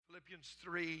Philippians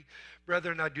 3,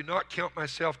 brethren, I do not count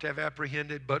myself to have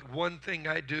apprehended, but one thing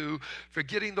I do,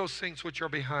 forgetting those things which are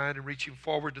behind and reaching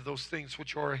forward to those things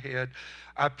which are ahead,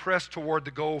 I press toward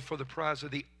the goal for the prize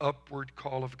of the upward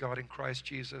call of God in Christ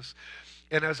Jesus.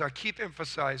 And as I keep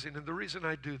emphasizing, and the reason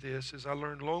I do this is I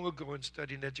learned long ago in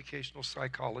studying educational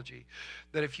psychology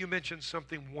that if you mention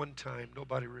something one time,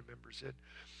 nobody remembers it.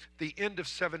 The end of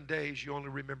 7 days, you only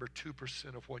remember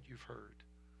 2% of what you've heard.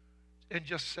 In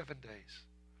just 7 days.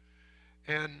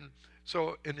 And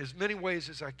so in as many ways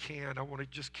as I can, I want to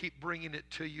just keep bringing it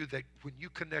to you that when you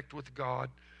connect with God,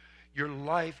 your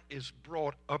life is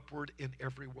brought upward in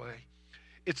every way.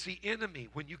 It's the enemy,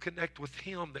 when you connect with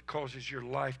him, that causes your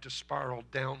life to spiral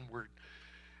downward.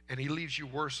 And he leaves you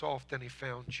worse off than he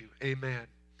found you. Amen.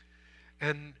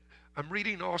 And I'm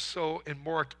reading also in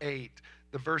Mark 8,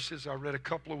 the verses I read a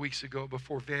couple of weeks ago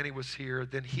before Vanny was here.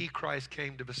 Then he, Christ,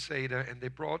 came to Bethsaida, and they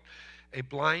brought a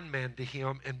blind man to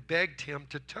him and begged him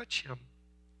to touch him.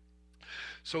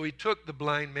 So he took the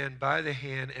blind man by the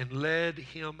hand and led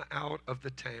him out of the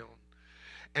town.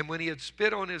 And when he had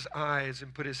spit on his eyes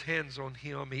and put his hands on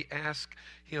him, he asked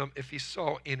him if he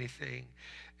saw anything.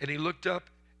 And he looked up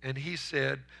and he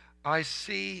said, I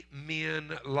see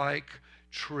men like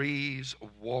trees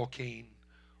walking.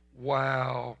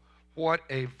 Wow, what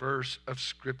a verse of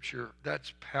Scripture.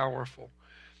 That's powerful.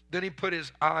 Then he put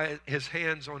his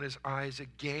hands on his eyes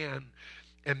again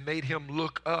and made him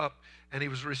look up, and he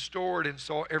was restored and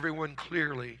saw everyone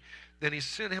clearly. Then he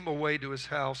sent him away to his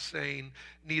house, saying,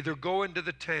 neither go into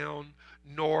the town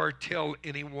nor tell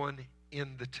anyone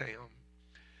in the town.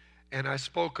 And I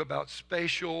spoke about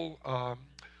spatial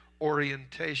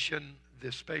orientation,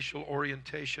 the spatial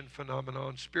orientation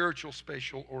phenomenon, spiritual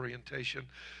spatial orientation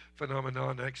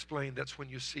phenomenon. I explained that's when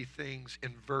you see things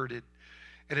inverted.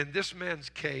 And in this man's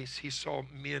case, he saw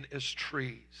men as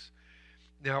trees.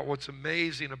 Now, what's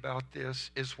amazing about this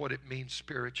is what it means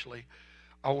spiritually.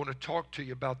 I want to talk to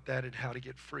you about that and how to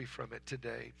get free from it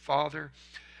today. Father,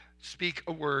 speak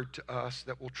a word to us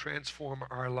that will transform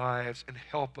our lives and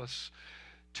help us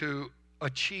to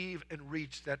achieve and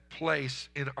reach that place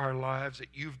in our lives that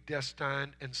you've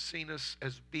destined and seen us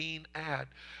as being at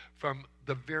from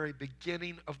the very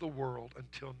beginning of the world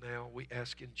until now. We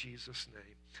ask in Jesus'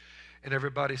 name. And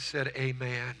everybody said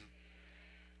amen.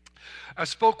 I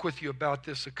spoke with you about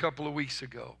this a couple of weeks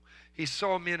ago. He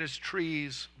saw men as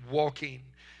trees walking.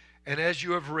 And as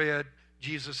you have read,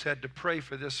 Jesus had to pray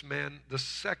for this man the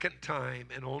second time,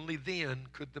 and only then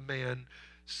could the man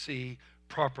see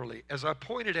properly. As I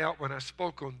pointed out when I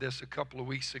spoke on this a couple of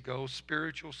weeks ago,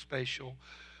 spiritual spatial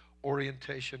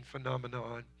orientation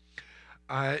phenomenon,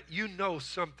 you know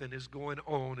something is going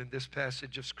on in this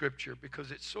passage of Scripture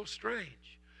because it's so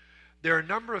strange. There are a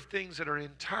number of things that are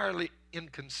entirely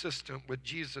inconsistent with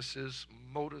Jesus'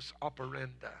 modus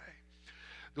operandi,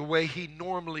 the way he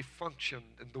normally functioned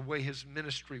and the way his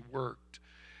ministry worked,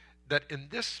 that in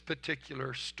this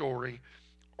particular story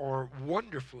are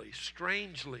wonderfully,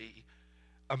 strangely,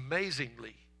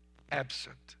 amazingly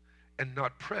absent and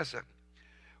not present.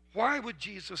 Why would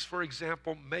Jesus, for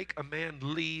example, make a man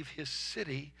leave his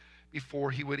city before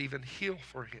he would even heal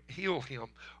him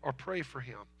or pray for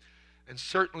him? And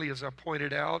certainly, as I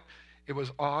pointed out, it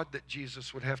was odd that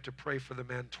Jesus would have to pray for the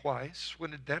man twice.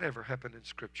 When did that ever happen in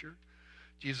Scripture?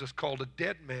 Jesus called a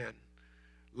dead man,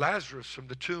 Lazarus, from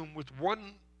the tomb with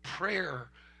one prayer,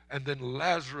 and then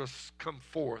Lazarus come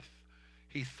forth.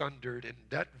 He thundered, and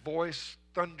that voice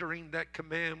thundering that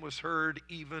command was heard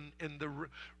even in the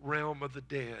realm of the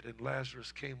dead. And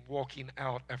Lazarus came walking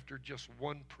out after just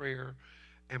one prayer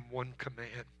and one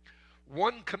command.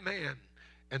 One command,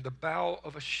 and the bow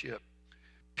of a ship,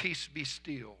 peace be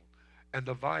still, and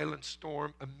the violent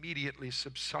storm immediately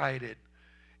subsided.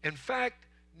 In fact,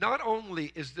 not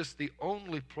only is this the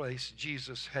only place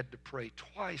Jesus had to pray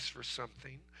twice for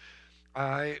something,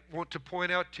 I want to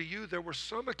point out to you there were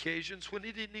some occasions when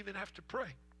he didn't even have to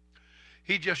pray.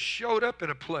 He just showed up in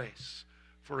a place,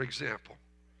 for example.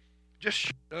 Just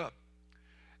showed up.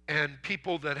 And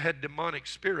people that had demonic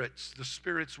spirits, the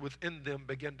spirits within them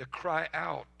began to cry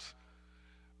out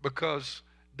because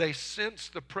they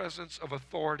sensed the presence of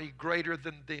authority greater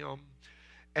than them,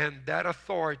 and that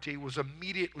authority was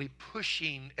immediately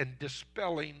pushing and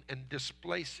dispelling and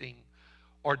displacing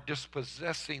or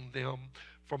dispossessing them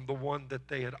from the one that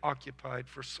they had occupied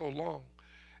for so long.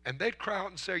 And they'd cry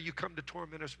out and say, you come to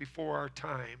torment us before our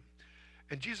time.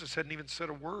 And Jesus hadn't even said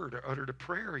a word or uttered a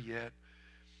prayer yet.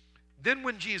 Then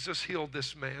when Jesus healed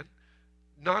this man,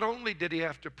 not only did he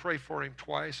have to pray for him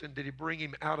twice and did he bring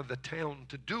him out of the town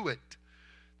to do it,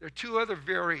 there are two other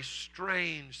very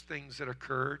strange things that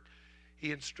occurred.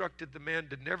 he instructed the man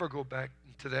to never go back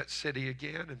to that city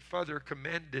again, and further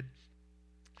commanded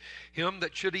him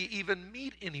that should he even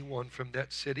meet anyone from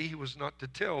that city, he was not to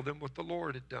tell them what the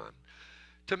Lord had done.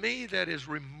 To me, that is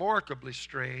remarkably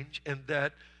strange, and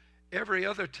that every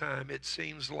other time it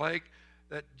seems like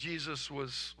that Jesus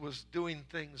was doing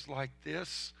things like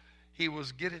this, he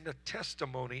was getting a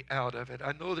testimony out of it.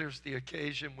 I know there's the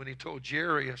occasion when he told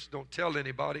Jairus, don't tell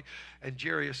anybody, and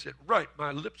Jairus said, right,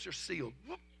 my lips are sealed.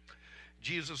 Whoop.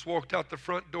 Jesus walked out the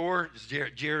front door,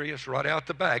 Jairus right out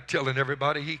the back, telling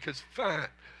everybody he could find.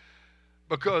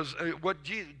 Because what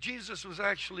Jesus was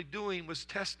actually doing was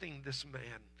testing this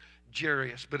man,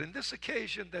 Jairus. But in this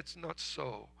occasion, that's not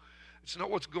so. It's not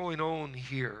what's going on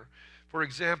here. For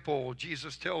example,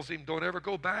 Jesus tells him, don't ever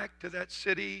go back to that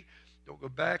city. Don't go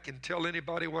back and tell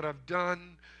anybody what I've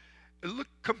done. Look,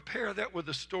 compare that with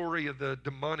the story of the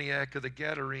demoniac of the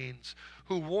Gadarenes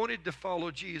who wanted to follow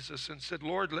Jesus and said,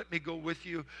 Lord, let me go with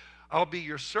you. I'll be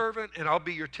your servant and I'll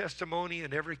be your testimony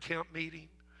in every camp meeting.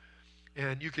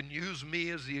 And you can use me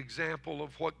as the example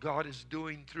of what God is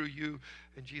doing through you.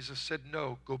 And Jesus said,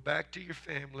 no, go back to your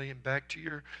family and back to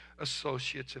your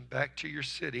associates and back to your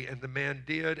city. And the man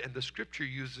did, and the scripture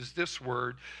uses this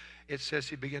word. It says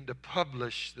he began to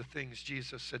publish the things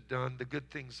Jesus had done, the good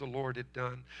things the Lord had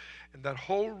done. And that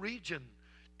whole region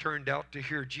turned out to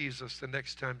hear Jesus the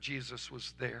next time Jesus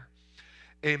was there.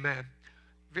 Amen.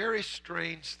 Very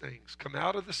strange things come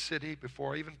out of the city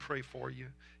before I even pray for you.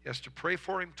 He has to pray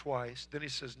for him twice. Then he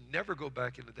says, never go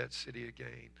back into that city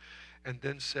again. And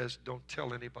then says, don't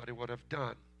tell anybody what I've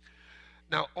done.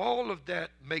 Now, all of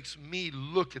that makes me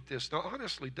look at this. Now,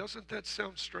 honestly, doesn't that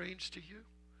sound strange to you?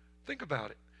 Think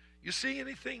about it. You see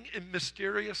anything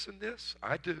mysterious in this?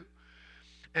 I do.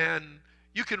 And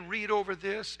you can read over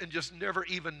this and just never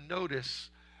even notice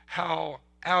how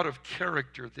out of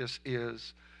character this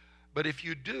is. But if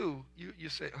you do, you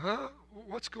say, huh?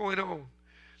 What's going on?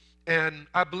 And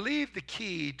I believe the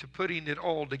key to putting it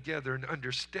all together and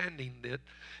understanding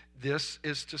this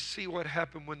is to see what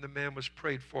happened when the man was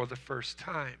prayed for the first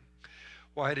time.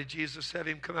 Why did Jesus have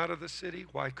him come out of the city?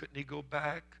 Why couldn't he go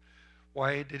back?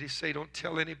 Why did he say, don't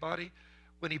tell anybody?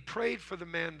 When he prayed for the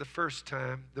man the first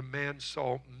time, the man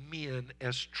saw men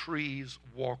as trees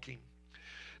walking.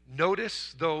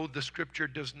 Notice, though, the scripture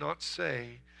does not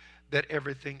say that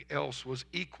everything else was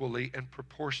equally and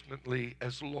proportionately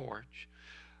as large.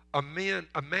 A man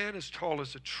as tall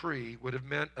as a tree would have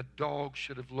meant a dog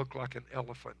should have looked like an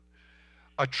elephant.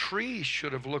 A tree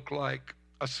should have looked like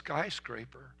a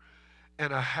skyscraper.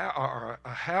 And a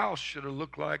house should have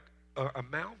looked like a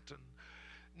mountain.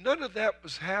 None of that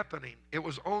was happening. It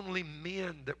was only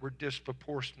men that were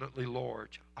disproportionately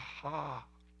large. Aha.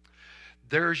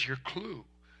 There's your clue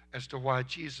as to why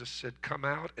Jesus said, come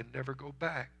out and never go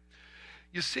back.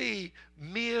 You see,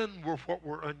 men were what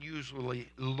were unusually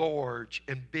large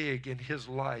and big in his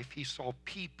life. He saw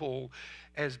people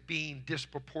as being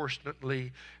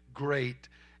disproportionately great.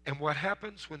 And what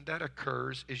happens when that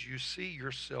occurs is you see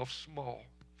yourself small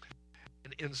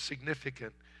and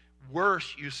insignificant.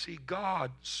 Worse, you see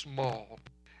God small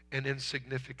and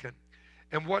insignificant.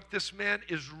 And what this man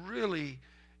is really,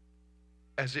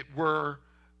 as it were,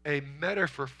 a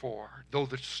metaphor for, though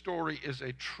the story is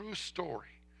a true story,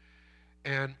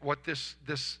 and what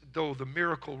though the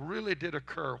miracle really did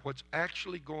occur, what's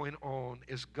actually going on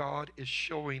is God is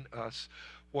showing us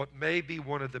what may be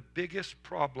one of the biggest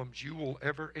problems you will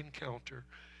ever encounter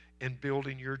in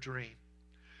building your dream.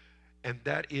 And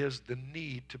that is the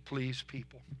need to please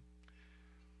people.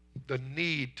 The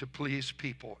need to please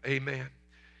people. Amen.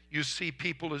 You see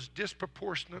people as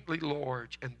disproportionately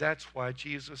large, and that's why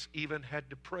Jesus even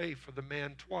had to pray for the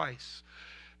man twice.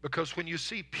 Because when you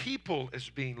see people as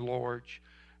being large,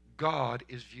 God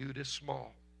is viewed as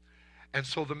small. And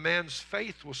so the man's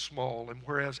faith was small, and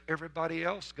whereas everybody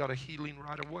else got a healing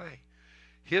right away,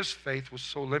 his faith was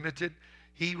so limited,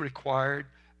 he required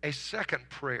a second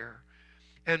prayer.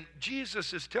 And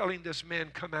Jesus is telling this man,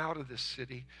 come out of this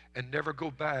city and never go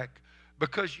back.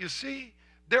 Because you see,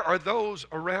 there are those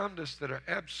around us that are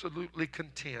absolutely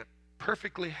content,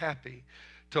 perfectly happy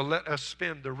to let us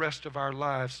spend the rest of our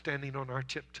lives standing on our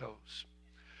tiptoes,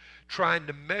 trying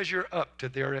to measure up to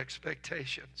their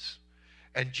expectations.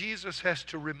 And Jesus has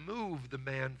to remove the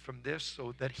man from this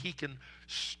so that he can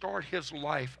start his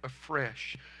life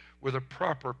afresh with the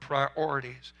proper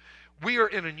priorities. We are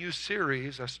in a new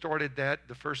series. I started that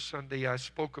the first Sunday I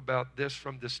spoke about this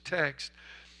from this text.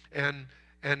 And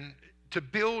to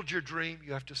build your dream,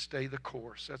 you have to stay the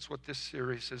course. That's what this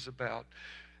series is about.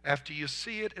 After you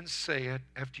see it and say it,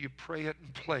 after you pray it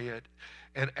and play it,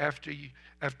 and after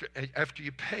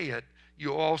you pay it,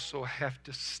 you also have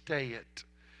to stay it.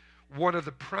 One of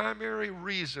the primary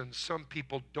reasons some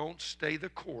people don't stay the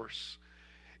course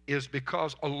is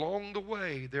because along the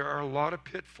way there are a lot of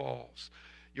pitfalls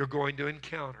you're going to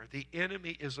encounter. The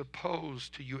enemy is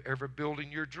opposed to you ever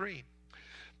building your dream.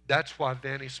 That's why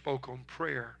Vanny spoke on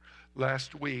prayer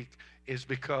last week, is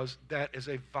because that is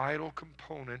a vital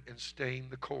component in staying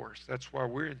the course. That's why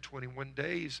we're in 21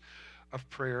 days of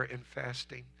prayer and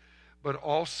fasting. But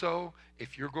also,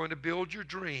 if you're going to build your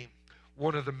dream,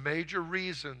 one of the major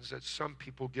reasons that some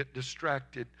people get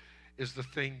distracted is the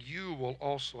thing you will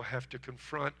also have to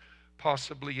confront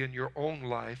possibly in your own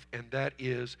life, and that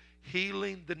is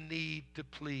healing the need to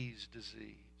please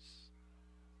disease.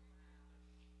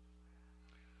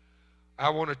 I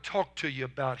want to talk to you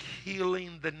about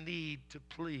healing the need to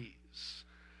please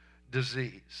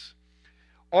disease.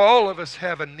 All of us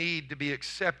have a need to be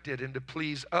accepted and to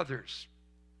please others.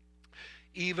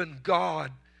 Even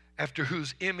God, after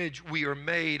whose image we are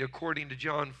made, according to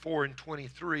John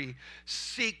 4:23,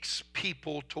 seeks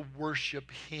people to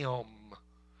worship Him.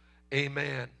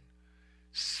 Amen.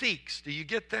 Seeks. Do you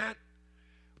get that?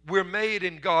 We're made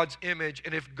in God's image,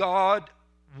 and if God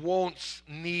wants,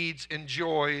 needs,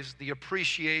 enjoys the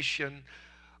appreciation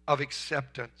of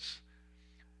acceptance,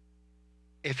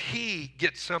 if He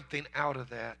gets something out of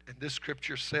that, and this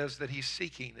scripture says that He's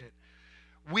seeking it,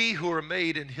 we who are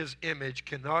made in His image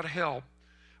cannot help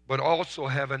but also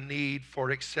have a need for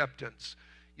acceptance.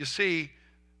 You see,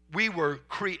 we were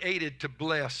created to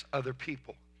bless other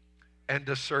people and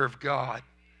to serve God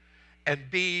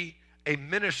and be a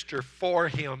minister for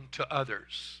Him to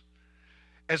others.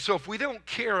 And so if we don't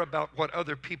care about what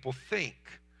other people think,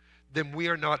 then we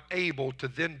are not able to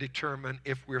then determine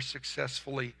if we're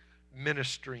successfully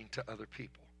ministering to other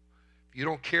people. If you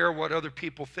don't care what other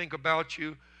people think about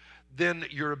you, then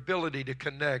your ability to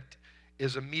connect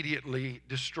is immediately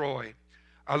destroyed.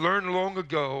 I learned long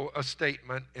ago a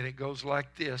statement, and it goes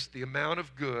like this: the amount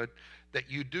of good that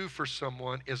you do for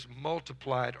someone is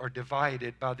multiplied or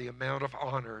divided by the amount of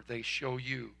honor they show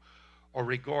you or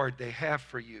regard they have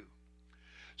for you.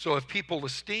 So if people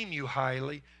esteem you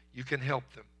highly, you can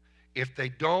help them. If they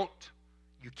don't,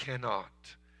 you cannot.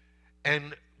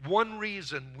 And one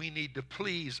reason we need to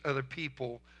please other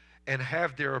people and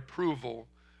have their approval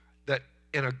that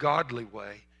in a godly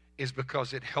way is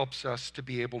because it helps us to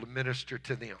be able to minister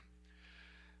to them.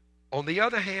 On the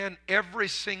other hand, every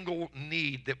single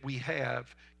need that we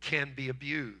have can be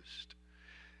abused.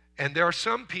 And there are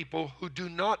some people who do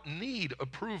not need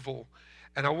approval.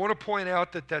 And I want to point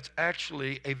out that that's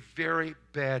actually a very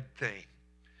bad thing.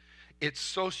 It's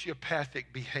sociopathic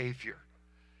behavior.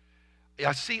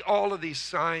 I see all of these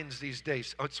signs these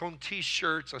days. It's on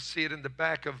T-shirts. I see it in the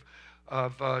back of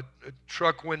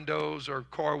truck windows or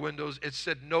car windows. It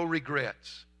said, no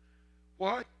regrets.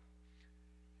 What?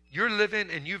 You're living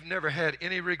and you've never had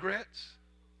any regrets?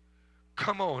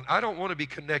 Come on. I don't want to be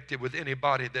connected with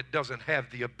anybody that doesn't have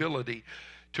the ability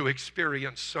to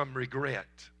experience some regret.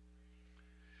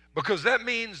 Because that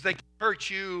means they can hurt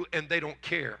you and they don't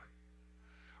care.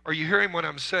 Are you hearing what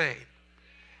I'm saying?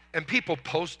 And people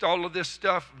post all of this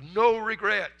stuff, no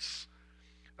regrets.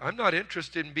 I'm not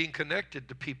interested in being connected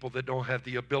to people that don't have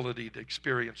the ability to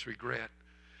experience regret.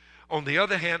 On the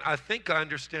other hand, I think I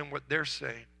understand what they're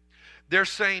saying. They're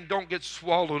saying don't get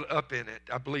swallowed up in it.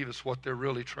 I believe it's what they're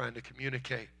really trying to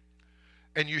communicate.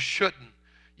 And you shouldn't.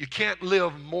 You can't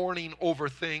live mourning over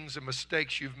things and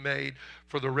mistakes you've made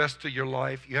for the rest of your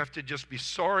life. You have to just be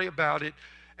sorry about it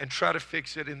and try to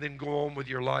fix it and then go on with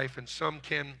your life. And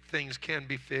things can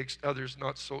be fixed, others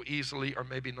not so easily or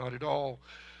maybe not at all.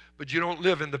 But you don't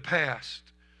live in the past.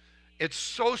 It's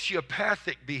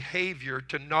sociopathic behavior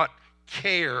to not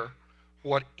care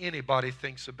what anybody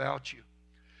thinks about you.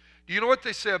 Do you know what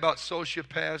they say about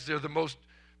sociopaths? They're the most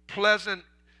pleasant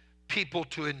people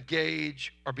to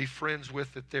engage or be friends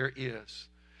with that there is.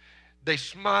 They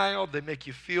smile, they make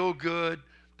you feel good,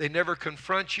 they never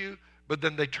confront you, but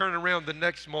then they turn around the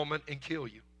next moment and kill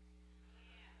you.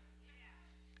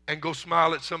 And go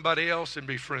smile at somebody else and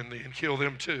be friendly and kill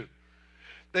them too.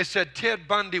 They said Ted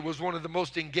Bundy was one of the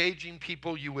most engaging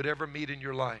people you would ever meet in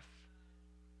your life.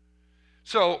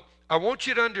 So I want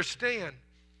you to understand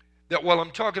that while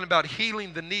I'm talking about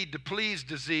healing the need to please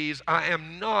disease, I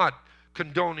am not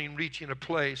condoning reaching a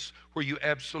place where you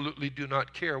absolutely do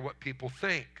not care what people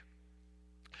think.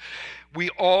 We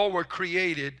all were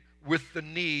created with the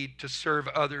need to serve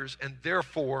others and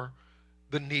therefore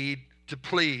the need to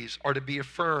please or to be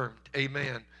affirmed.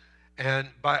 Amen. And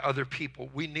by other people.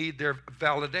 We need their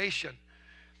validation.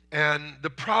 And the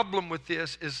problem with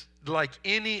this is, like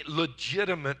any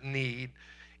legitimate need,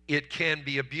 it can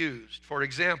be abused. For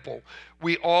example,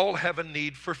 we all have a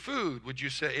need for food. Would you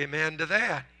say amen to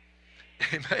that?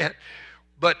 Amen.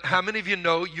 But how many of you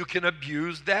know you can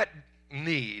abuse that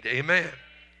need? Amen.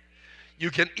 You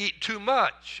can eat too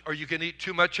much, or you can eat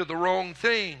too much of the wrong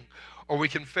thing, or we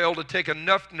can fail to take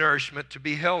enough nourishment to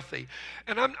be healthy.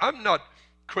 And I'm not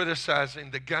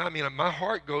criticizing the guy. I mean, my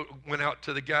heart went out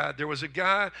to the guy. There was a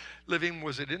guy living,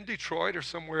 was it in Detroit or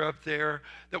somewhere up there,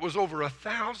 that was over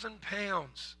 1,000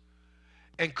 pounds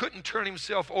and couldn't turn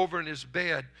himself over in his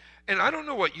bed. And I don't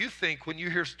know what you think when you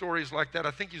hear stories like that.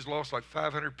 I think he's lost like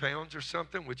 500 pounds or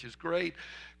something, which is great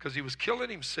because he was killing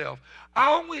himself. I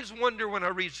always wonder when I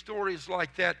read stories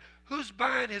like that, who's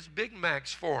buying his Big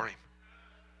Macs for him?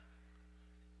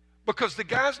 Because the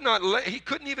guy's he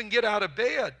couldn't even get out of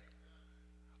bed.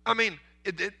 I mean,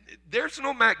 there's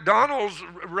no McDonald's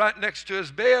right next to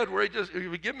his bed where he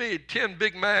would give me 10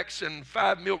 Big Macs and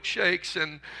 5 milkshakes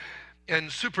and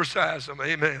supersize them.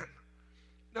 Amen.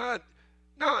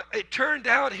 No, it turned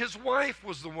out his wife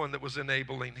was the one that was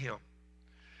enabling him.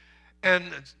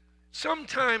 And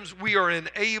sometimes we are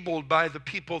enabled by the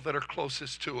people that are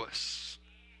closest to us.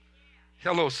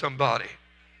 Hello, somebody.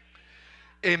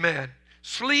 Amen.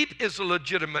 Sleep is a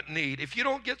legitimate need. If you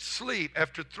don't get sleep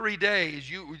after 3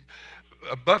 days,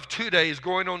 above 2 days,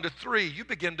 going on to 3, you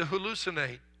begin to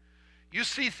hallucinate. You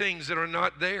see things that are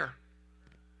not there.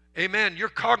 Amen. Your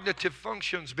cognitive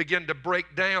functions begin to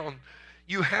break down.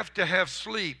 You have to have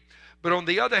sleep. But on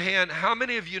the other hand, how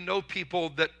many of you know people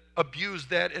that abuse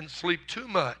that and sleep too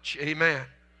much? Amen.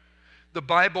 The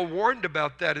Bible warned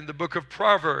about that in the book of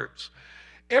Proverbs.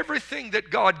 Everything that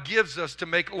God gives us to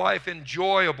make life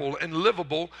enjoyable and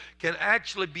livable can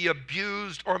actually be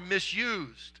abused or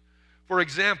misused. For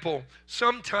example,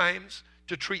 sometimes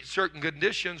to treat certain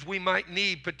conditions, we might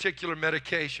need particular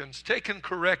medications taken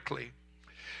correctly.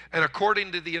 And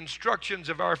according to the instructions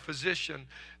of our physician,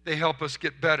 they help us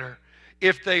get better.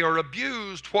 If they are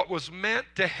abused, what was meant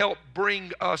to help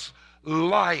bring us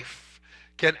life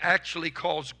can actually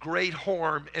cause great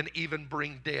harm and even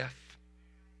bring death.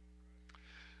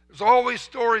 There's always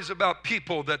stories about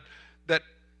people that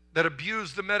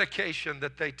abuse the medication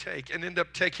that they take and end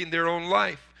up taking their own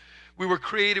life. We were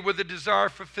created with a desire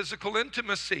for physical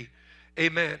intimacy.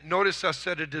 Amen. Notice I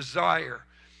said a desire,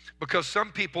 because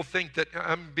some people think that,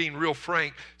 I'm being real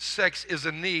frank, sex is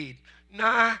a need.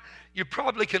 Nah, you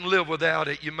probably can live without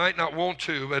it. You might not want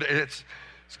to, but it's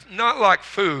not like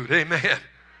food. Amen.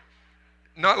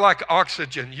 Not like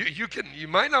oxygen. You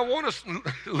might not want to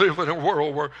live in a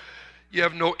world where you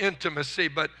have no intimacy,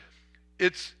 but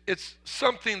it's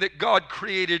something that God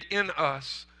created in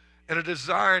us, and a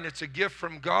desire, and it's a gift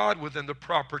from God within the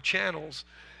proper channels.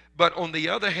 But on the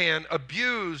other hand,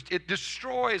 abused, it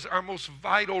destroys our most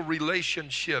vital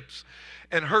relationships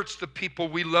and hurts the people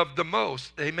we love the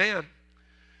most. Amen.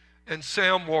 And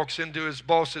Sam walks into his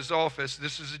boss's office.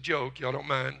 This is a joke. Y'all don't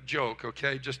mind. Joke,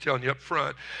 okay? Just telling you up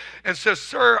front. And says,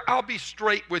 "Sir, I'll be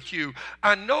straight with you.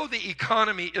 I know the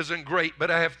economy isn't great, but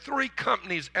I have 3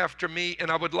 companies after me, and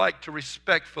I would like to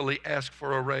respectfully ask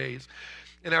for a raise."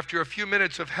 And after a few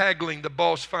minutes of haggling, the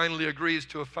boss finally agrees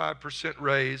to a 5%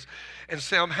 raise. And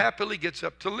Sam happily gets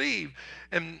up to leave.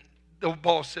 And the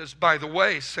boss says, "By the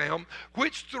way, Sam,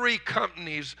 which 3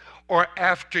 companies are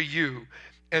after you?"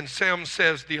 And Sam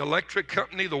says, "The electric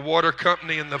company, the water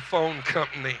company, and the phone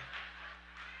company."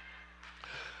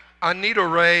 I need a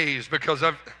raise because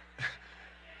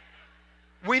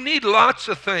we need lots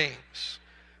of things.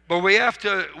 But we have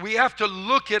to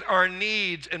look at our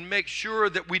needs and make sure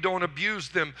that we don't abuse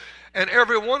them. And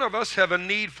every one of us have a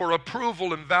need for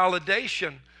approval and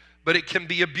validation, but it can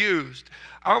be abused.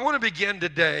 I want to begin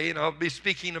today, and I'll be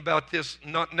speaking about this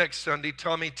not next Sunday.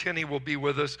 Tommy Tenney will be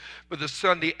with us, but the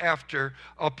Sunday after,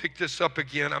 I'll pick this up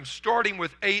again. I'm starting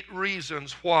with 8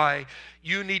 reasons why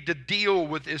you need to deal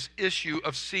with this issue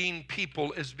of seeing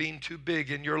people as being too big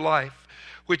in your life,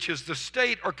 which is the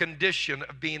state or condition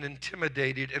of being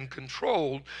intimidated and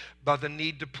controlled by the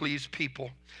need to please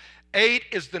people. 8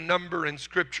 is the number in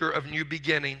Scripture of new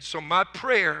beginnings. So my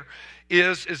prayer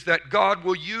is that God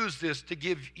will use this to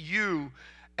give you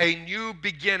a new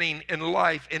beginning in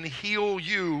life and heal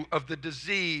you of the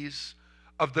disease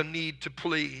of the need to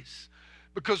please.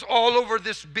 Because all over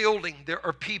this building, there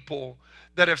are people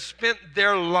that have spent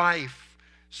their life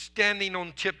standing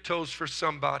on tiptoes for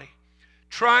somebody,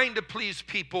 trying to please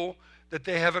people that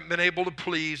they haven't been able to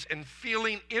please, and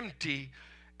feeling empty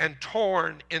and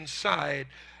torn inside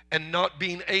and not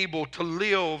being able to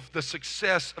live the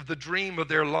success of the dream of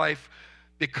their life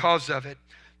because of it.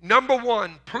 Number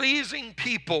 1, pleasing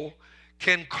people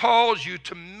can cause you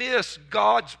to miss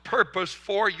God's purpose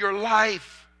for your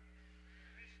life.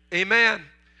 Amen.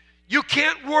 You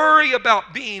can't worry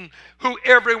about being who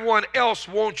everyone else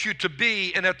wants you to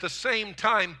be and at the same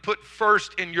time put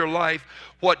first in your life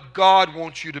what God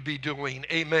wants you to be doing.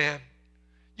 Amen.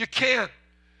 You can't.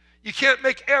 You can't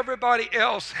make everybody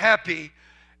else happy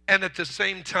and at the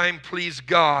same time please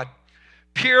God.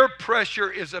 Peer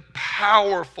pressure is a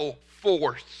powerful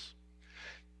force.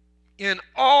 In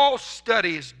all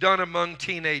studies done among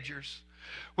teenagers,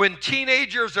 when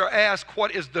teenagers are asked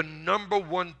what is the number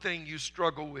one thing you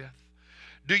struggle with,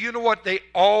 do you know what they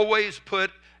always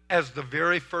put as the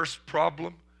very first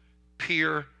problem?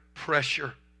 Peer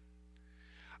pressure.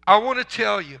 I want to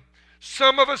tell you,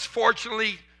 some of us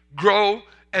fortunately grow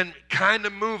and kind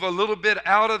of move a little bit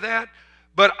out of that,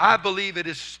 but I believe it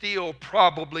is still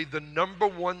probably the number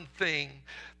one thing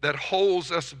that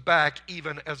holds us back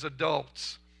even as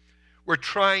adults. We're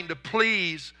trying to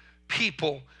please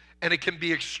people, and it can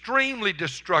be extremely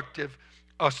destructive,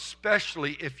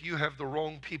 especially if you have the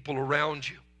wrong people around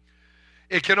you.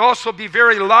 It can also be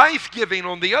very life-giving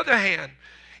on the other hand,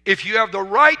 if you have the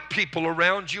right people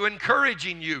around you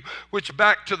encouraging you, which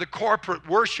back to the corporate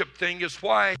worship thing is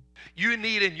why you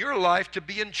need in your life to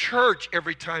be in church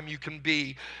every time you can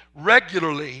be,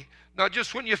 regularly, not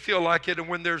just when you feel like it and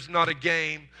when there's not a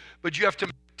game, but you have to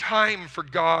make time for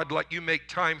God like you make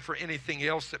time for anything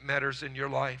else that matters in your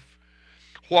life.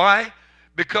 Why?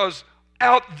 Because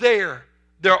out there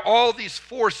are all these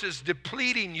forces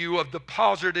depleting you of the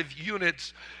positive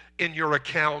units in your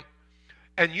account.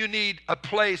 And you need a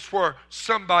place where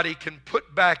somebody can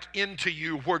put back into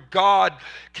you, where God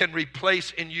can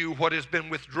replace in you what has been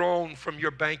withdrawn from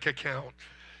your bank account.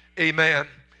 Amen.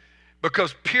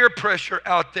 Because peer pressure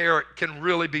out there can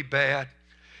really be bad.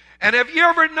 And have you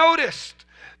ever noticed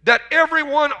that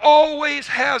everyone always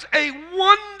has a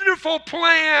wonderful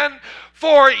plan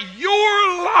for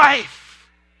your life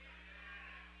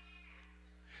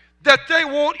that they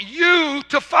want you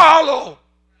to follow?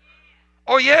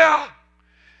 Oh yeah.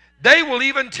 They will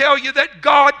even tell you that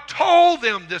God told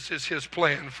them this is His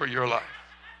plan for your life.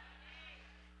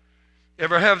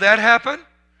 Ever have that happen?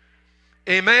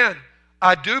 Amen.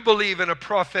 I do believe in a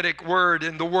prophetic word,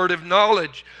 in the word of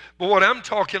knowledge. But what I'm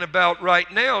talking about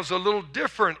right now is a little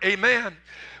different. Amen.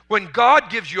 When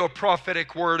God gives you a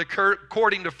prophetic word,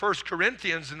 according to 1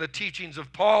 Corinthians and the teachings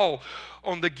of Paul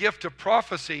on the gift of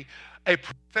prophecy, a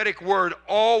prophetic word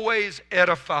always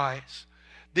edifies.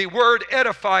 The word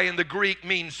edify in the Greek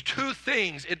means two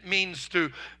things. It means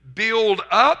to build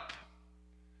up,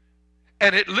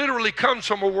 and it literally comes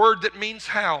from a word that means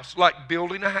house, like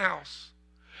building a house.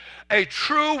 A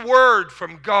true word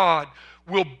from God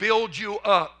will build you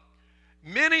up.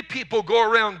 Many people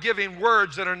go around giving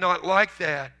words that are not like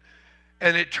that.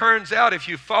 And it turns out if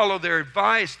you follow their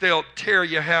advice, they'll tear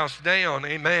your house down.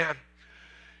 Amen.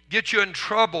 Get you in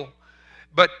trouble.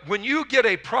 But when you get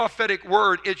a prophetic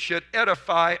word, it should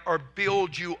edify or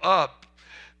build you up.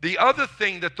 The other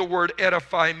thing that the word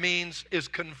edify means is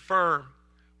confirm.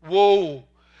 Whoa,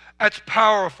 that's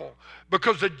powerful.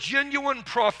 Because a genuine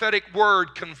prophetic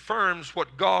word confirms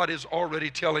what God is already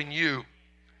telling you.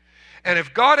 And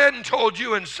if God hadn't told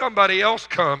you and somebody else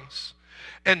comes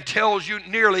and tells you,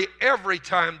 nearly every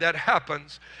time that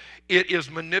happens, it is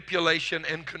manipulation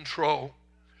and control.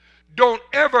 Don't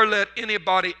ever let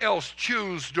anybody else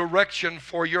choose direction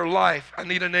for your life. I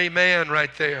need an amen right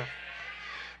there.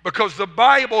 Because the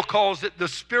Bible calls it the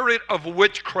spirit of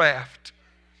witchcraft.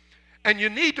 And you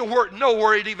need to know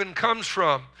where it even comes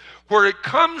from. Where it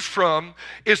comes from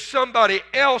is somebody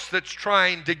else that's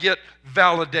trying to get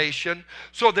validation.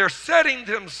 So they're setting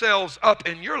themselves up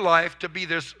in your life to be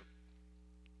this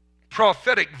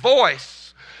prophetic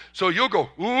voice. So you'll go,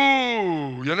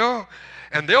 ooh, you know.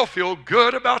 And they'll feel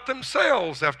good about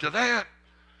themselves after that.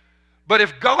 But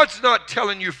if God's not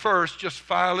telling you first, just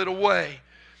file it away.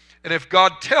 And if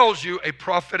God tells you, a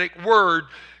prophetic word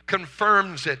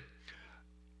confirms it.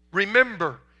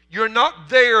 Remember, you're not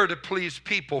there to please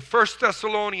people. 1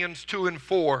 Thessalonians 2 and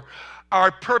 4.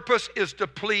 Our purpose is to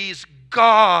please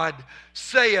God.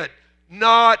 Say it,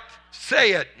 not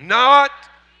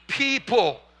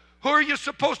people. Who are you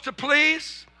supposed to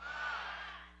please?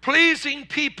 Pleasing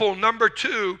people, number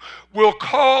 2, will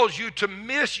cause you to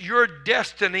miss your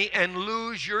destiny and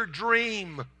lose your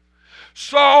dream.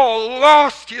 Saul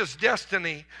lost his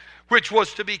destiny, which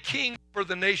was to be king for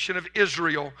the nation of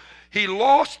Israel. He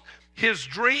lost his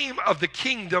dream of the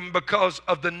kingdom because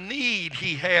of the need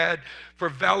he had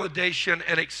for validation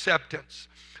and acceptance.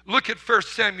 Look at 1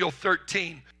 Samuel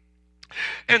 13.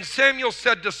 And Samuel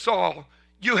said to Saul,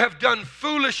 "You have done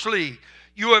foolishly.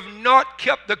 You have not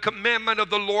kept the commandment of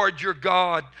the Lord your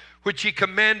God, which he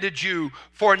commanded you.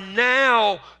 For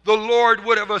now the Lord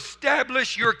would have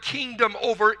established your kingdom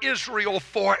over Israel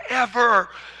forever.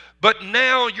 But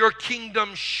now your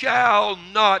kingdom shall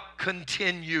not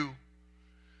continue.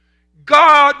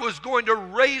 God was going to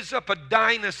raise up a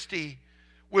dynasty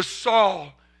with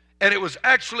Saul. And it was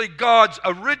actually God's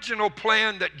original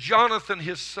plan that Jonathan,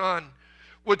 his son,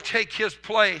 would take his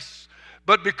place.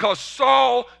 But because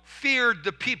Saul feared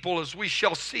the people, as we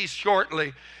shall see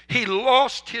shortly, he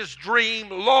lost his dream,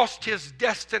 lost his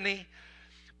destiny,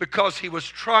 because he was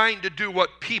trying to do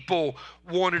what people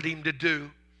wanted him to do.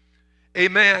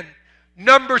 Amen.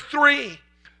 Number 3,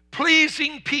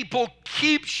 pleasing people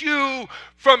keeps you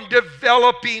from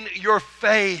developing your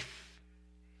faith.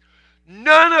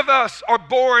 None of us are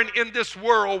born in this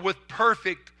world with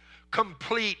perfect,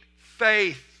 complete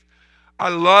faith. I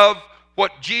love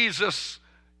what Jesus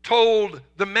told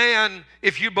the man,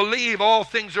 if you believe, all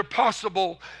things are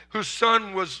possible, whose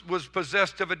son was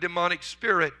possessed of a demonic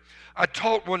spirit. I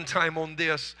taught one time on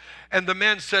this, and the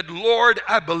man said, Lord,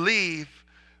 I believe,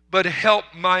 but help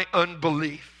my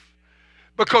unbelief.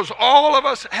 Because all of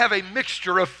us have a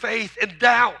mixture of faith and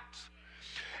doubt.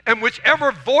 And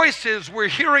whichever voices we're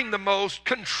hearing the most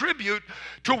contribute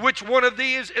to which one of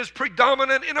these is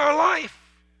predominant in our life.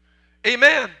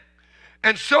 Amen.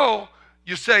 And so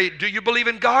you say, do you believe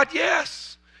in God?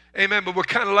 Yes. Amen. But we're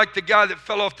kind of like the guy that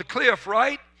fell off the cliff,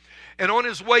 right? And on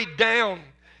his way down,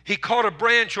 he caught a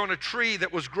branch on a tree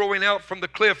that was growing out from the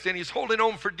cliff, and he's holding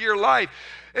on for dear life.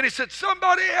 And he said,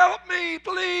 somebody help me,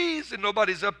 please. And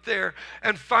nobody's up there.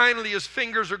 And finally, his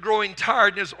fingers are growing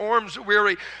tired and his arms are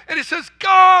weary. And he says,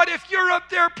 God, if you're up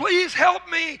there, please help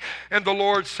me. And the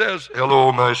Lord says,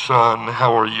 hello, my son,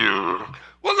 how are you?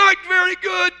 Well, not very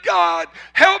good, God.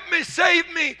 Help me,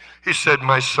 save me. He said,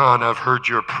 my son, I've heard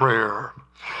your prayer.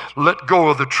 Let go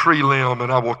of the tree limb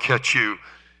and I will catch you.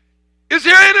 Is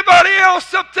there anybody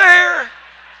else up there?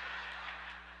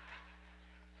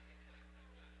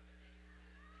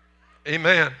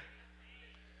 Amen.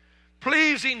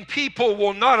 Pleasing people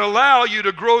will not allow you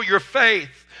to grow your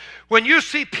faith. When you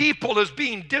see people as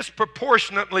being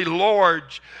disproportionately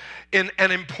large and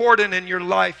important in your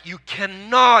life, you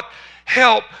cannot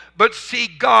help but see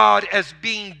God as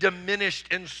being diminished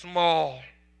and small.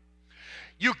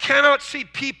 You cannot see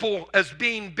people as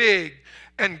being big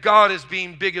and God as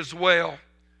being big as well.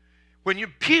 When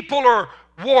people are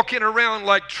walking around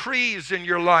like trees in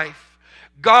your life,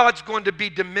 God's going to be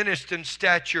diminished in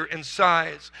stature and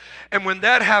size. And when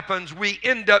that happens, we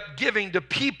end up giving to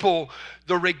people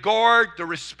the regard, the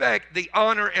respect, the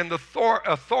honor, and the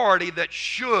authority that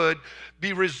should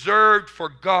be reserved for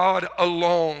God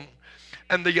alone.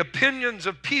 And the opinions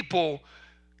of people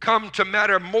come to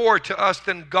matter more to us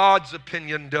than God's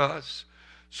opinion does.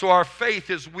 So our faith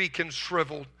is weak and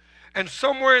shriveled. And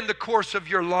somewhere in the course of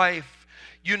your life,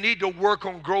 you need to work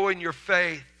on growing your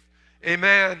faith.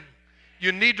 Amen.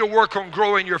 You need to work on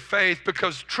growing your faith,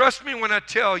 because trust me when I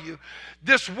tell you,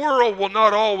 this world will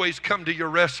not always come to your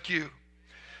rescue.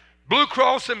 Blue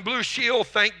Cross and Blue Shield,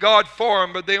 thank God for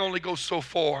them, but they only go so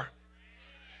far.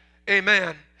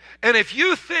 Amen. And if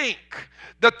you think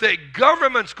that the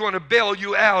government's going to bail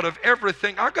you out of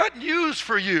everything, I got news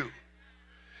for you.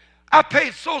 I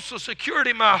paid Social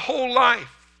Security my whole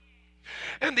life.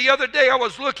 And the other day I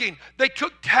was looking, they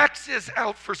took taxes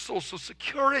out for Social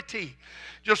Security,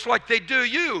 just like they do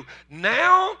you.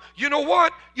 Now, you know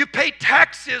what? You pay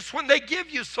taxes when they give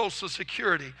you Social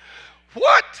Security.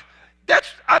 What?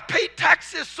 I paid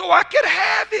taxes so I could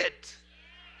have it.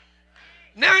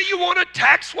 Now you want to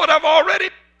tax what I've already.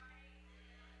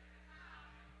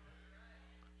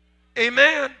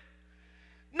 Amen.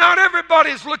 Not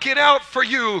everybody's looking out for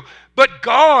you, but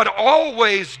God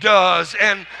always does,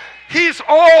 and He's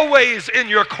always in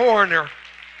your corner.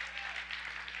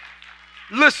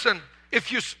 Listen,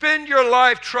 if you spend your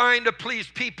life trying to please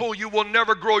people, you will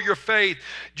never grow your faith.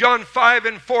 John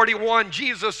 5:41,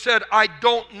 Jesus said, I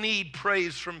don't need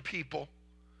praise from people.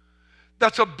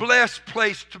 That's a blessed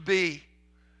place to be.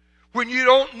 When you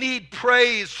don't need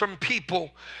praise from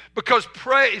people, because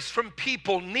praise from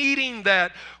people, needing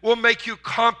that, will make you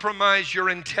compromise your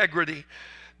integrity.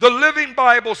 The Living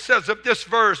Bible says of this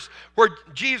verse where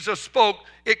Jesus spoke,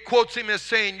 it quotes him as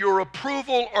saying, your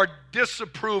approval or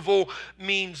disapproval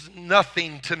means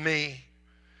nothing to me.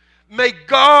 May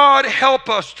God help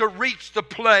us to reach the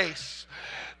place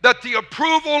that the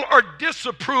approval or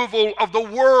disapproval of the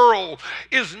world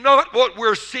is not what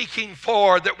we're seeking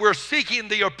for, that we're seeking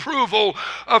the approval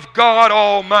of God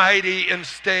Almighty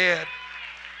instead.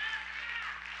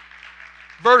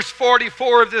 Verse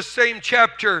 44 of this same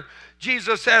chapter,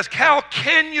 Jesus asked, how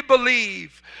can you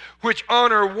believe which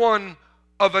honor one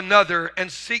of another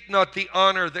and seek not the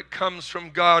honor that comes from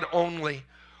God only.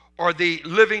 Or the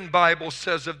Living Bible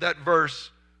says of that verse,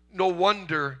 no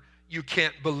wonder you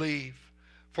can't believe.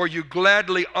 For you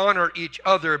gladly honor each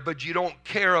other, but you don't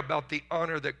care about the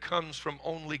honor that comes from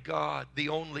only God, the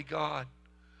only God.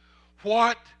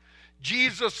 What?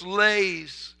 Jesus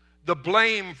lays the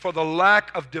blame for the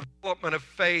lack of development of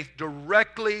faith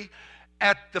directly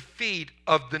at the feet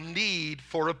of the need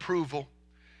for approval.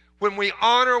 When we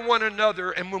honor one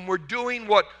another and when we're doing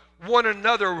what one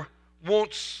another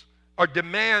wants or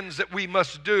demands that we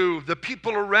must do, the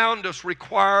people around us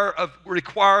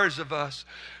requires of us,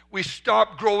 we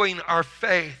stop growing our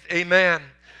faith. Amen.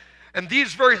 And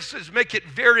these verses make it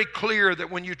very clear that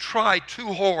when you try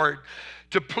too hard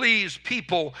to please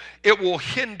people, it will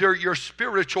hinder your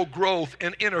spiritual growth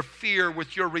and interfere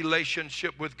with your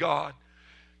relationship with God.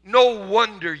 No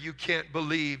wonder you can't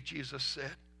believe, Jesus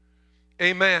said.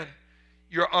 Amen.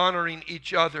 You're honoring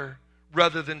each other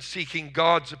rather than seeking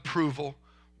God's approval.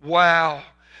 Wow.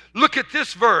 Look at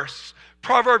this verse.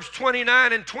 Proverbs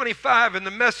 29 and 25 in the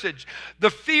Message.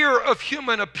 The fear of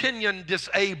human opinion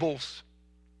disables.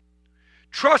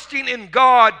 Trusting in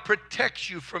God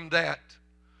protects you from that.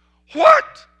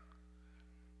 What?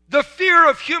 The fear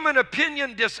of human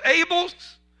opinion disables?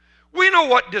 We know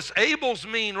what disables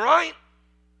mean, right?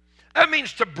 That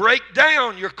means to break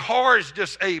down. Your car is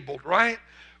disabled, right?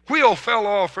 Wheel fell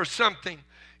off or something.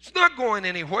 It's not going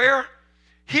anywhere.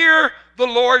 Here, the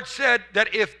Lord said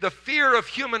that if the fear of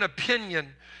human opinion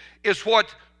is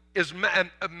what is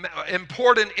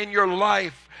important in your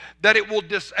life, that it will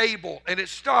disable. And it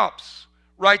stops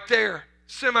right there,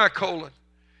 semicolon.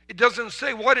 It doesn't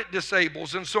say what it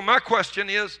disables. And so my question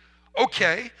is,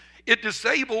 okay, it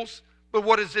disables, but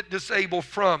what does it disable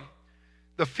from?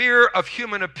 The fear of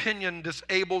human opinion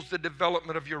disables the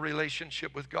development of your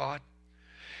relationship with God.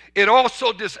 It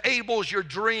also disables your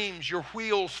dreams. Your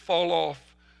wheels fall off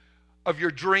of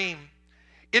your dream.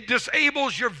 It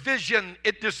disables your vision.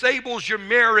 It disables your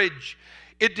marriage.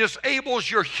 It disables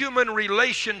your human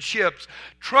relationships.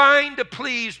 Trying to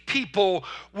please people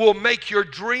will make your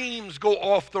dreams go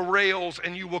off the rails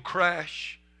and you will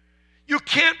crash. You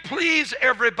can't please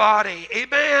everybody.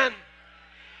 Amen.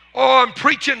 Oh, I'm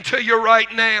preaching to you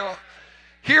right now.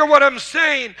 Hear what I'm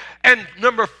saying. And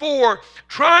number 4,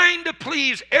 trying to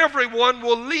please everyone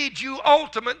will lead you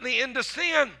ultimately into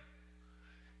sin.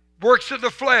 Works of the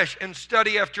flesh, and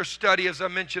study after study, as I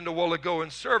mentioned a while ago,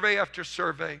 and survey after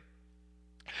survey.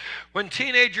 When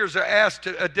teenagers are asked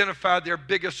to identify their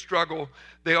biggest struggle,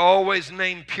 they always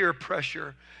name peer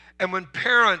pressure. And when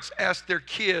parents ask their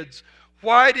kids,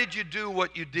 why did you do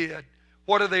what you did?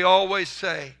 What do they always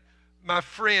say? My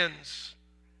friends.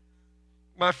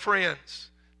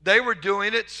 They were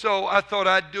doing it, so I thought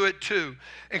I'd do it too.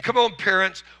 And come on,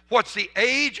 parents, what's the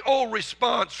age-old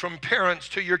response from parents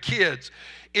to your kids?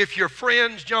 If your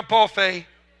friends jump off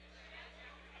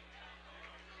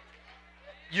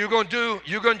you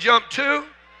gonna jump too?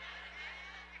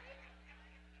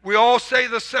 We all say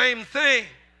the same thing.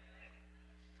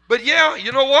 But yeah,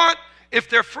 you know what? If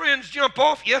their friends jump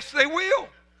off, yes, they will.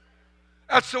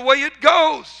 That's the way it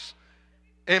goes.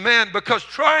 Amen. Because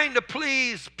trying to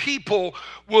please people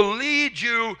will lead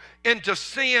you into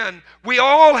sin. We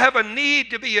all have a need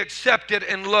to be accepted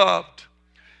and loved.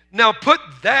 Now put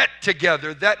that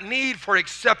together, that need for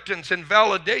acceptance and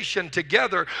validation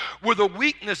together with the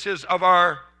weaknesses of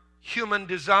our human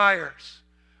desires.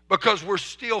 Because we're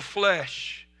still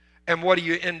flesh. And what do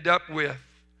you end up with?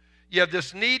 You have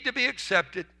this need to be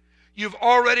accepted. You've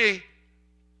already,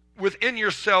 within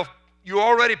yourself, you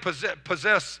already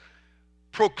possess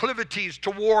proclivities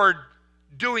toward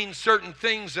doing certain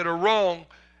things that are wrong.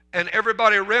 And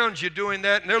everybody around you doing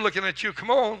that, and they're looking at you, come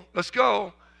on, let's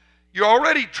go. You're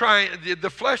already trying, the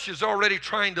flesh is already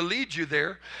trying to lead you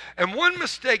there. And one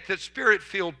mistake that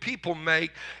Spirit-filled people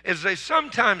make is they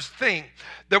sometimes think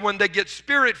that when they get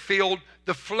Spirit-filled,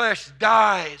 the flesh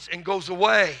dies and goes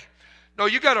away. No,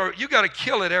 you gotta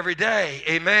kill it every day.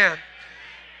 Amen.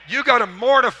 You gotta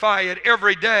mortify it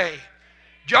every day.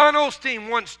 John Osteen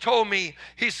once told me,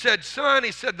 he said, son,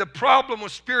 the problem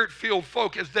with Spirit-filled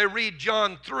folk is they read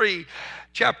John 3,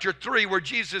 chapter 3, where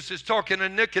Jesus is talking to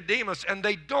Nicodemus, and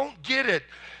they don't get it.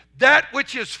 That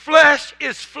which is flesh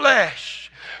is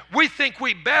flesh. We think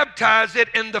we baptize it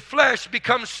and the flesh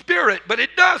becomes spirit, but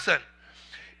it doesn't.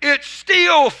 It's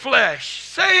still flesh.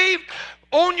 Saved,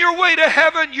 on your way to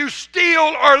heaven, you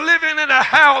still are living in a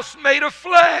house made of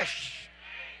flesh.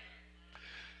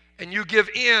 And you give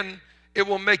in, it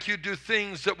will make you do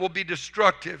things that will be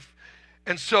destructive.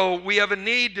 And so we have a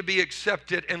need to be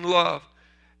accepted and loved.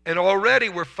 And already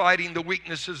we're fighting the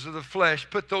weaknesses of the flesh.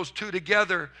 Put those two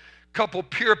together, couple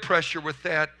peer pressure with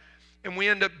that, and we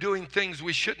end up doing things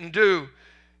we shouldn't do.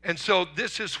 And so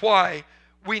this is why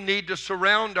we need to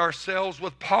surround ourselves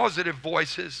with positive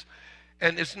voices.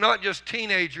 And it's not just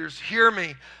teenagers. Hear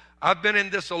me. I've been in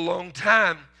this a long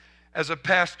time as a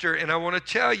pastor, and I want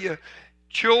to tell you,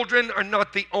 children are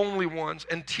not the only ones,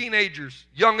 and teenagers,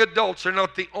 young adults are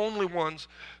not the only ones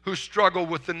who struggle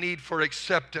with the need for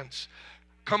acceptance.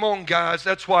 Come on, guys.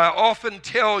 That's why I often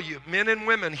tell you, men and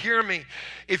women, hear me.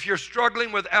 If you're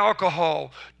struggling with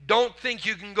alcohol, don't think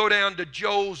you can go down to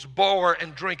Joe's bar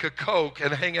and drink a Coke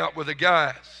and hang out with the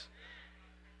guys.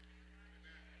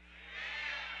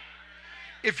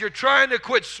 If you're trying to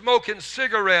quit smoking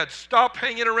cigarettes, stop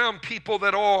hanging around people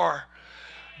that are.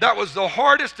 That was the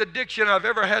hardest addiction I've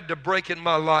ever had to break in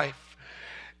my life.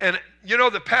 And you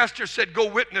know, the pastor said,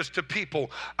 go witness to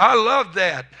people. I love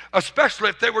that, especially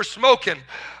if they were smoking.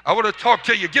 I want to talk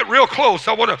to you. Get real close.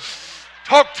 I want to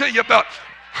talk to you about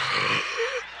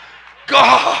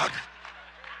God.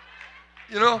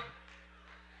 You know?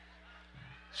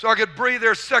 So I could breathe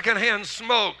their secondhand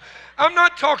smoke. I'm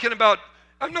not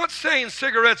saying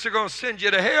cigarettes are going to send you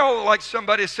to hell like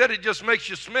somebody said. It just makes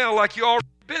you smell like you already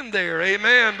been there.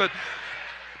 Amen. But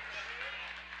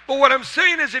what I'm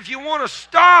saying is, if you want to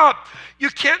stop, you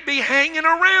can't be hanging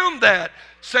around that.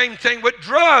 Same thing with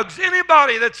drugs.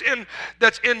 Anybody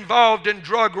that's involved in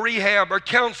drug rehab or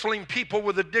counseling people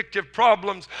with addictive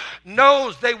problems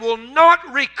knows they will not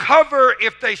recover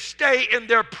if they stay in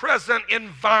their present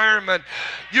environment.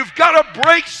 You've got to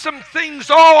break some things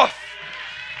off.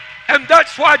 And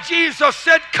that's why Jesus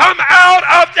said, come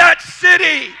out of that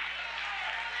city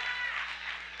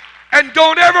and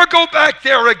don't ever go back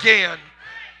there again.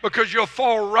 Because you'll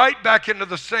fall right back into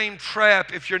the same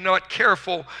trap if you're not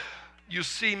careful. You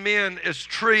see men as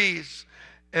trees.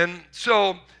 And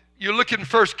so you look in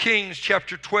 1 Kings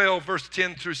chapter 12, verse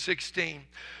 10 through 16.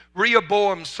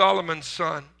 Rehoboam, Solomon's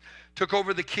son, took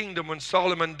over the kingdom when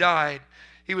Solomon died.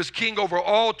 He was king over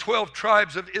all 12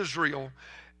 tribes of Israel.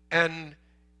 And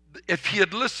if he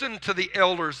had listened to the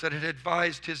elders that had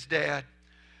advised his dad,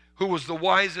 who was the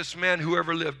wisest man who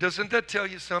ever lived. Doesn't that tell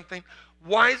you something?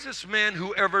 Wisest man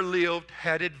who ever lived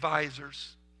had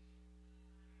advisors.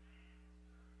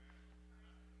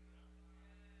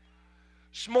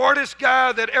 Smartest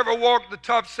guy that ever walked the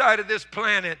top side of this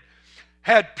planet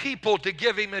had people to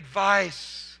give him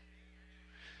advice.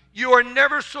 You are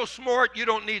never so smart you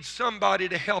don't need somebody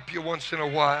to help you once in a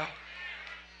while.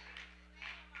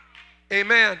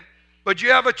 Amen. But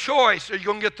you have a choice. Are you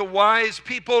going to get the wise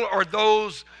people or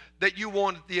those that you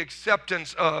want the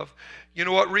acceptance of? You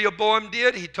know what Rehoboam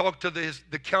did? He talked to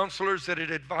the counselors that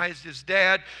had advised his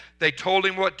dad. They told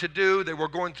him what to do. They were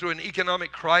going through an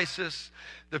economic crisis.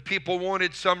 The people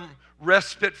wanted some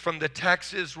respite from the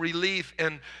taxes, relief.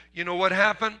 And you know what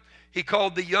happened? He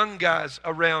called the young guys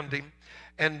around him.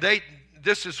 And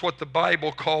this is what the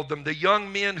Bible called them, the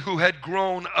young men who had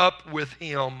grown up with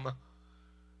him.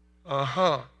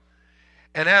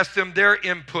 And asked them their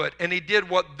input. And he did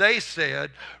what they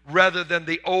said rather than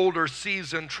the older,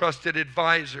 seasoned, trusted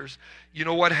advisors. You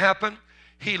know what happened?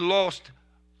 He lost,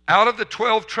 out of the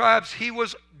 12 tribes he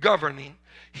was governing,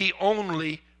 he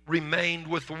only remained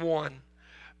with one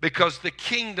because the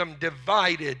kingdom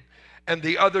divided and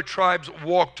the other tribes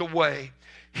walked away.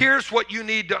 Here's what you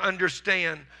need to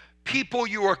understand. People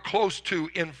you are close to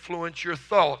influence your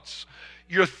thoughts.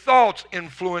 Your thoughts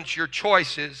influence your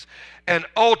choices, and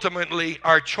ultimately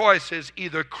our choices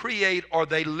either create or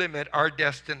they limit our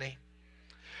destiny.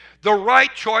 The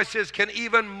right choices can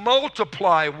even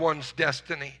multiply one's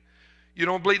destiny. You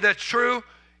don't believe that's true?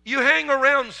 You hang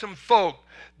around some folk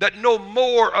that know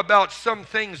more about some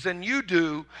things than you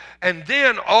do, and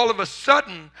then all of a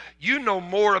sudden you know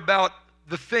more about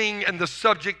the thing and the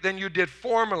subject than you did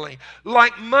formerly.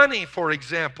 Like money, for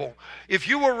example. If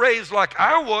you were raised like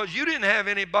I was, you didn't have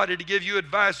anybody to give you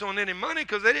advice on any money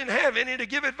because they didn't have any to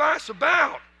give advice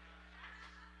about.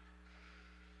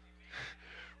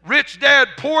 Rich dad,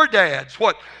 poor dads.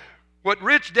 What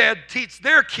rich dad teach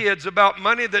their kids about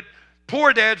money that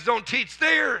poor dads don't teach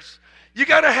theirs. You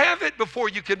got to have it before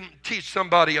you can teach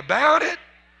somebody about it.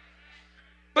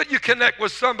 But you connect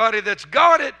with somebody that's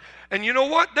got it, and you know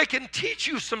what? They can teach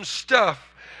you some stuff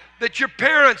that your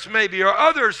parents maybe or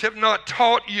others have not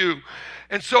taught you.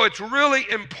 And so it's really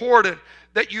important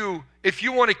that you, if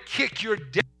you want to kick your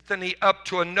destiny up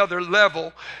to another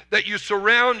level, that you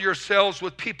surround yourselves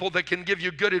with people that can give you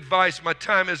good advice. My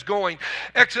time is going.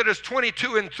 Exodus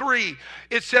 22:3,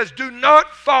 it says, do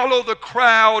not follow the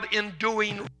crowd in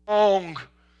doing wrong.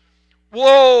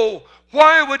 Whoa,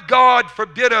 why would God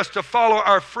forbid us to follow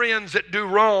our friends that do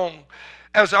wrong?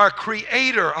 as our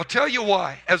Creator. I'll tell you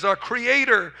why. As our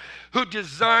Creator who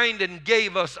designed and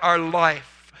gave us our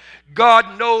life,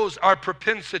 God knows our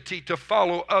propensity to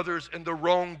follow others in the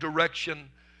wrong direction,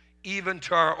 even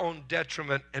to our own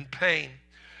detriment and pain.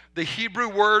 The Hebrew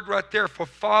word right there for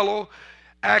follow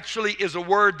actually is a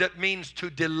word that means to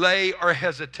delay or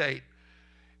hesitate.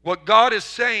 What God is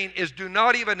saying is, do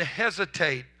not even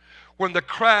hesitate when the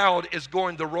crowd is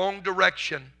going the wrong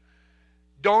direction.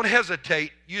 Don't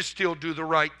hesitate. You still do the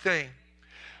right thing.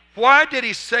 Why did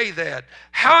he say that?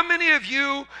 How many of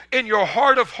you in your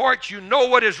heart of hearts, you know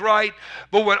what is right,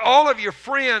 but when all of your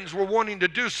friends were wanting to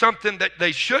do something that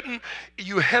they shouldn't,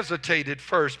 you hesitated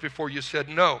first before you said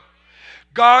no?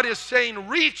 God is saying,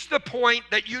 reach the point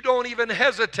that you don't even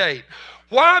hesitate.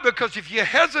 Why? Because if you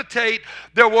hesitate,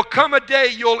 there will come a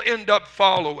day you'll end up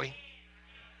following.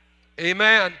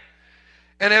 Amen.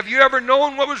 And have you ever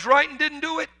known what was right and didn't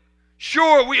do it?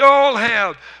 Sure, we all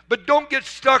have. But don't get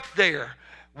stuck there.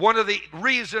 One of the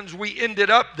reasons we ended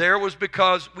up there was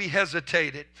because we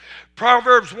hesitated.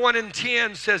 Proverbs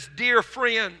 1:10 says, dear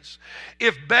friends,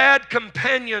 if bad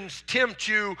companions tempt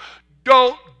you,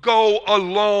 don't go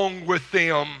along with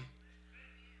them.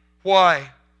 Why?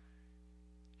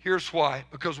 Here's why.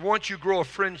 Because once you grow a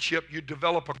friendship, you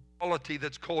develop a quality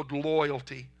that's called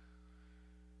loyalty.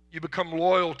 You become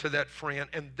loyal to that friend,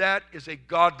 and that is a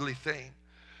godly thing.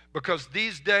 Because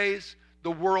these days,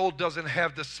 the world doesn't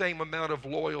have the same amount of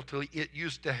loyalty it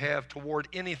used to have toward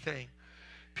anything.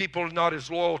 People are not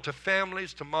as loyal to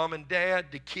families, to mom and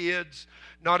dad, to kids,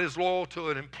 not as loyal to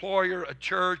an employer, a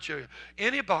church, or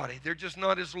anybody. They're just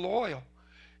not as loyal.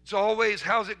 It's always,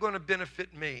 how's it going to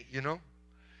benefit me, you know?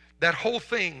 That whole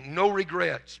thing, no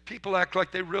regrets. People act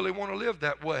like they really want to live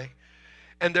that way.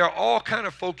 And there are all kind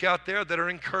of folk out there that are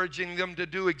encouraging them to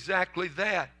do exactly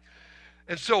that.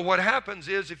 And so what happens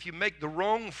is, if you make the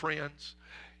wrong friends,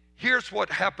 here's what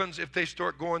happens if they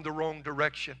start going the wrong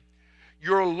direction.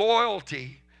 Your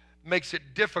loyalty makes it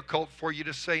difficult for you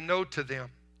to say no to them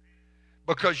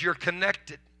because you're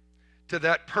connected to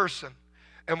that person.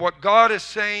 And what God is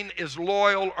saying is,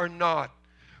 loyal or not,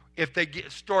 if they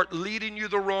start leading you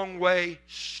the wrong way,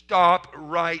 stop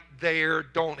right there.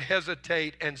 Don't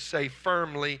hesitate and say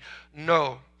firmly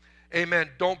no. Amen.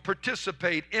 Don't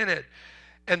participate in it.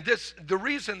 And the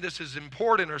reason this is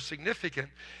important or significant,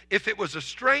 if it was a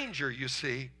stranger, you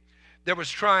see,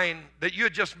 that you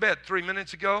had just met 3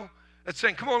 minutes ago, that's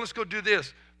saying, come on, let's go do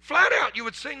this. Flat out, you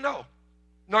would say no,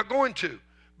 not going to.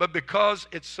 But because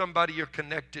it's somebody you're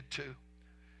connected to,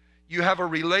 you have a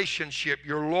relationship,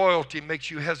 your loyalty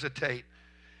makes you hesitate.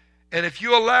 And if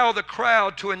you allow the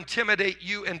crowd to intimidate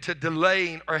you into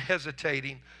delaying or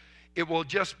hesitating, it will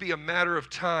just be a matter of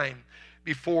time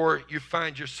before you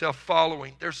find yourself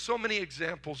following. There's so many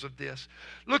examples of this.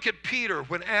 Look at Peter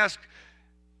when asked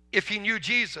if he knew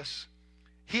Jesus.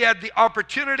 He had the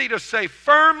opportunity to say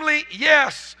firmly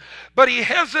yes, but he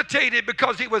hesitated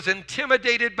because he was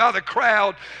intimidated by the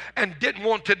crowd and didn't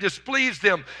want to displease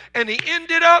them. And he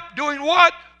ended up doing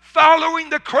what? Following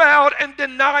the crowd and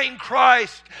denying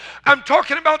Christ. I'm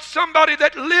talking about somebody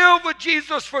that lived with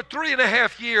Jesus for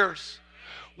 3.5 years.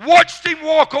 Watched him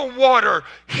walk on water.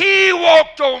 He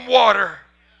walked on water.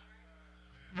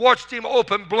 Watched him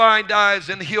open blind eyes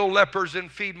and heal lepers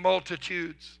and feed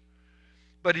multitudes.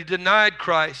 But he denied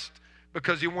Christ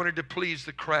because he wanted to please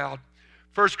the crowd.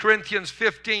 1 Corinthians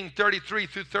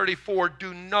 15:33-34,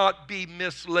 do not be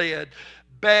misled.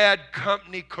 Bad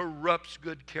company corrupts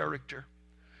good character.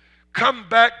 Come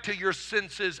back to your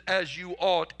senses as you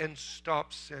ought and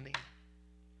stop sinning.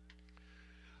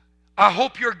 I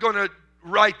hope you're going to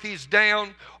write these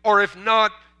down, or if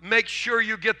not, make sure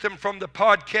you get them from the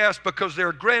podcast, because there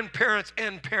are grandparents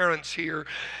and parents here.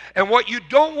 And what you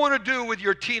don't want to do with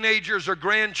your teenagers or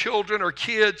grandchildren or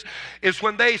kids is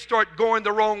when they start going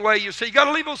the wrong way, you say, you got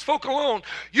to leave those folk alone.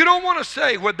 You don't want to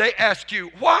say when they ask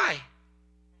you, why?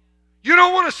 You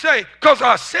don't want to say, because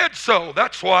I said so,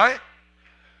 that's why.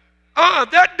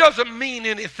 That doesn't mean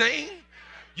anything.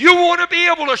 You want to be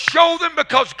able to show them,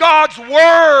 because God's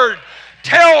Word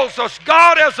tells us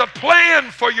God has a plan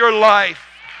for your life.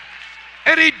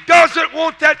 And He doesn't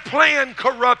want that plan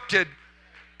corrupted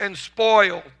and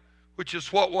spoiled, which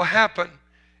is what will happen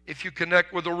if you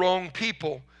connect with the wrong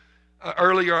people.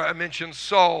 Earlier I mentioned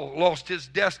Saul lost his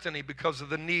destiny because of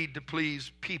the need to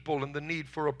please people and the need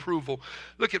for approval.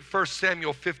 Look at 1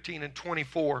 Samuel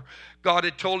 15:24. God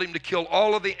had told him to kill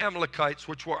all of the Amalekites,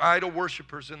 which were idol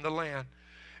worshipers in the land.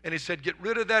 And He said, get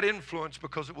rid of that influence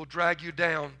because it will drag you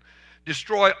down.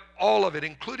 Destroy all of it,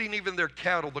 including even their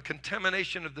cattle. The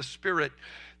contamination of the spirit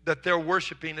that they're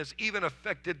worshiping has even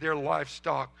affected their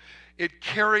livestock. It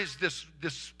carries this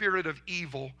spirit of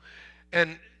evil.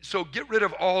 And so get rid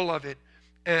of all of it,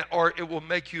 or it will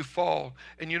make you fall.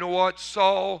 And you know what?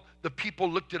 Saul, the people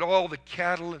looked at all the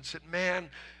cattle and said, man,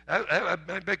 I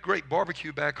make great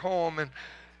barbecue back home. And,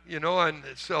 and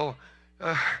so,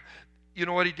 you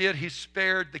know what he did? He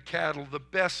spared the cattle, the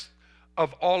best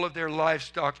of all of their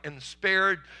livestock, and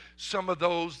spared some of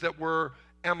those that were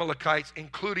Amalekites,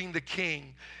 including the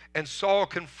king. And Saul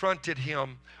confronted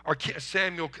him, or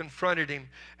Samuel confronted him,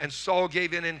 and Saul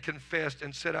gave in and confessed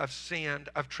and said, I've sinned.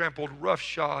 I've trampled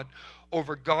roughshod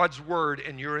over God's word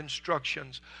and your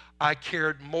instructions. I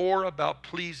cared more about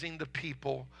pleasing the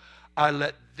people. I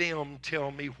let them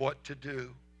tell me what to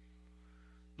do.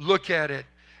 Look at it.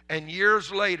 And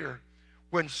years later,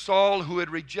 when Saul, who had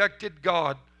rejected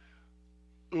God,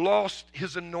 lost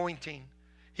his anointing,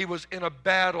 he was in a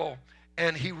battle,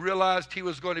 and he realized he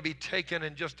was going to be taken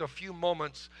in just a few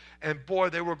moments. And boy,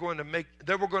 they were going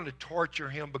to torture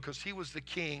him because he was the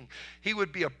king. He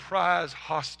would be a prize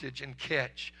hostage and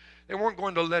catch. They weren't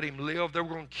going to let him live. They were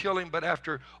going to kill him, but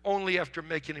only after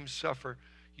making him suffer.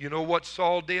 You know what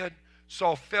Saul did?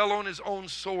 Saul fell on his own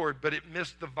sword, but it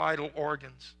missed the vital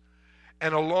organs.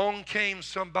 And along came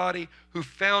somebody who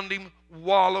found him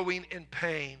wallowing in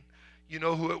pain. You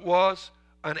know who it was?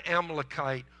 An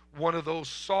Amalekite. One of those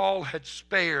Saul had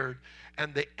spared,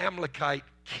 and the Amalekite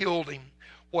killed him.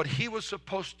 What he was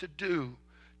supposed to do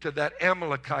to that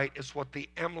Amalekite is what the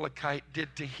Amalekite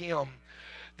did to him.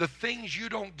 The things you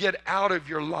don't get out of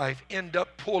your life end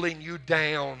up pulling you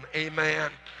down.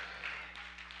 Amen.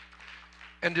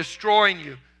 And destroying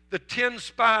you. The 10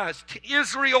 spies,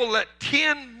 Israel let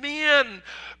 10 men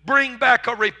bring back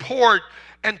a report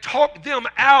and talk them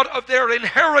out of their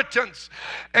inheritance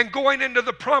and going into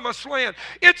the promised land.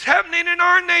 It's happening in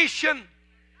our nation.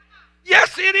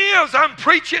 Yes, it is. I'm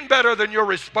preaching better than you're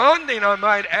responding, I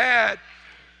might add.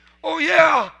 Oh,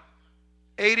 yeah.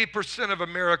 80% of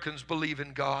Americans believe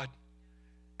in God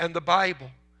and the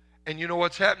Bible. And you know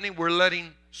what's happening? We're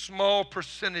letting small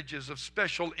percentages of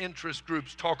special interest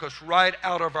groups talk us right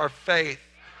out of our faith.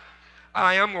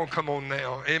 I am going to come on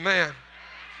now. Amen.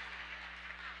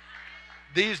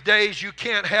 These days, you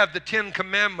can't have the 10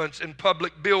 Commandments in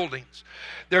public buildings.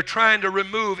 They're trying to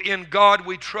remove "In God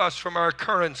We Trust" from our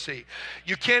currency.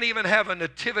 You can't even have a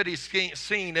nativity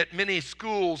scene at many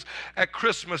schools at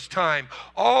Christmas time,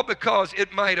 all because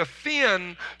it might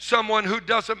offend someone who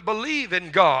doesn't believe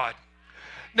in God.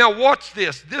 Now watch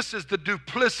this. This is the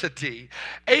duplicity.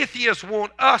 Atheists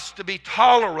want us to be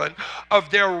tolerant of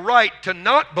their right to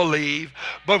not believe,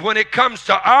 but when it comes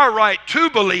to our right to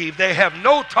believe, they have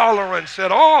no tolerance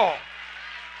at all.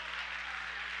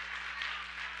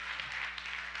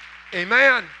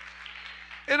 Amen.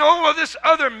 And all of this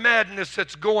other madness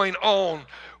that's going on,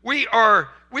 we've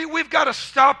got to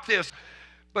stop this.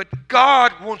 But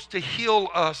God wants to heal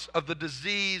us of the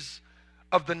disease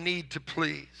of the need to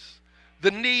please. The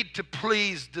need to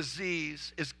please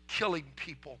disease is killing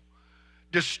people,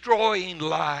 destroying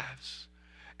lives.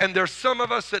 And there's some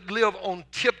of us that live on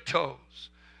tiptoes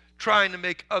trying to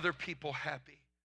make other people happy.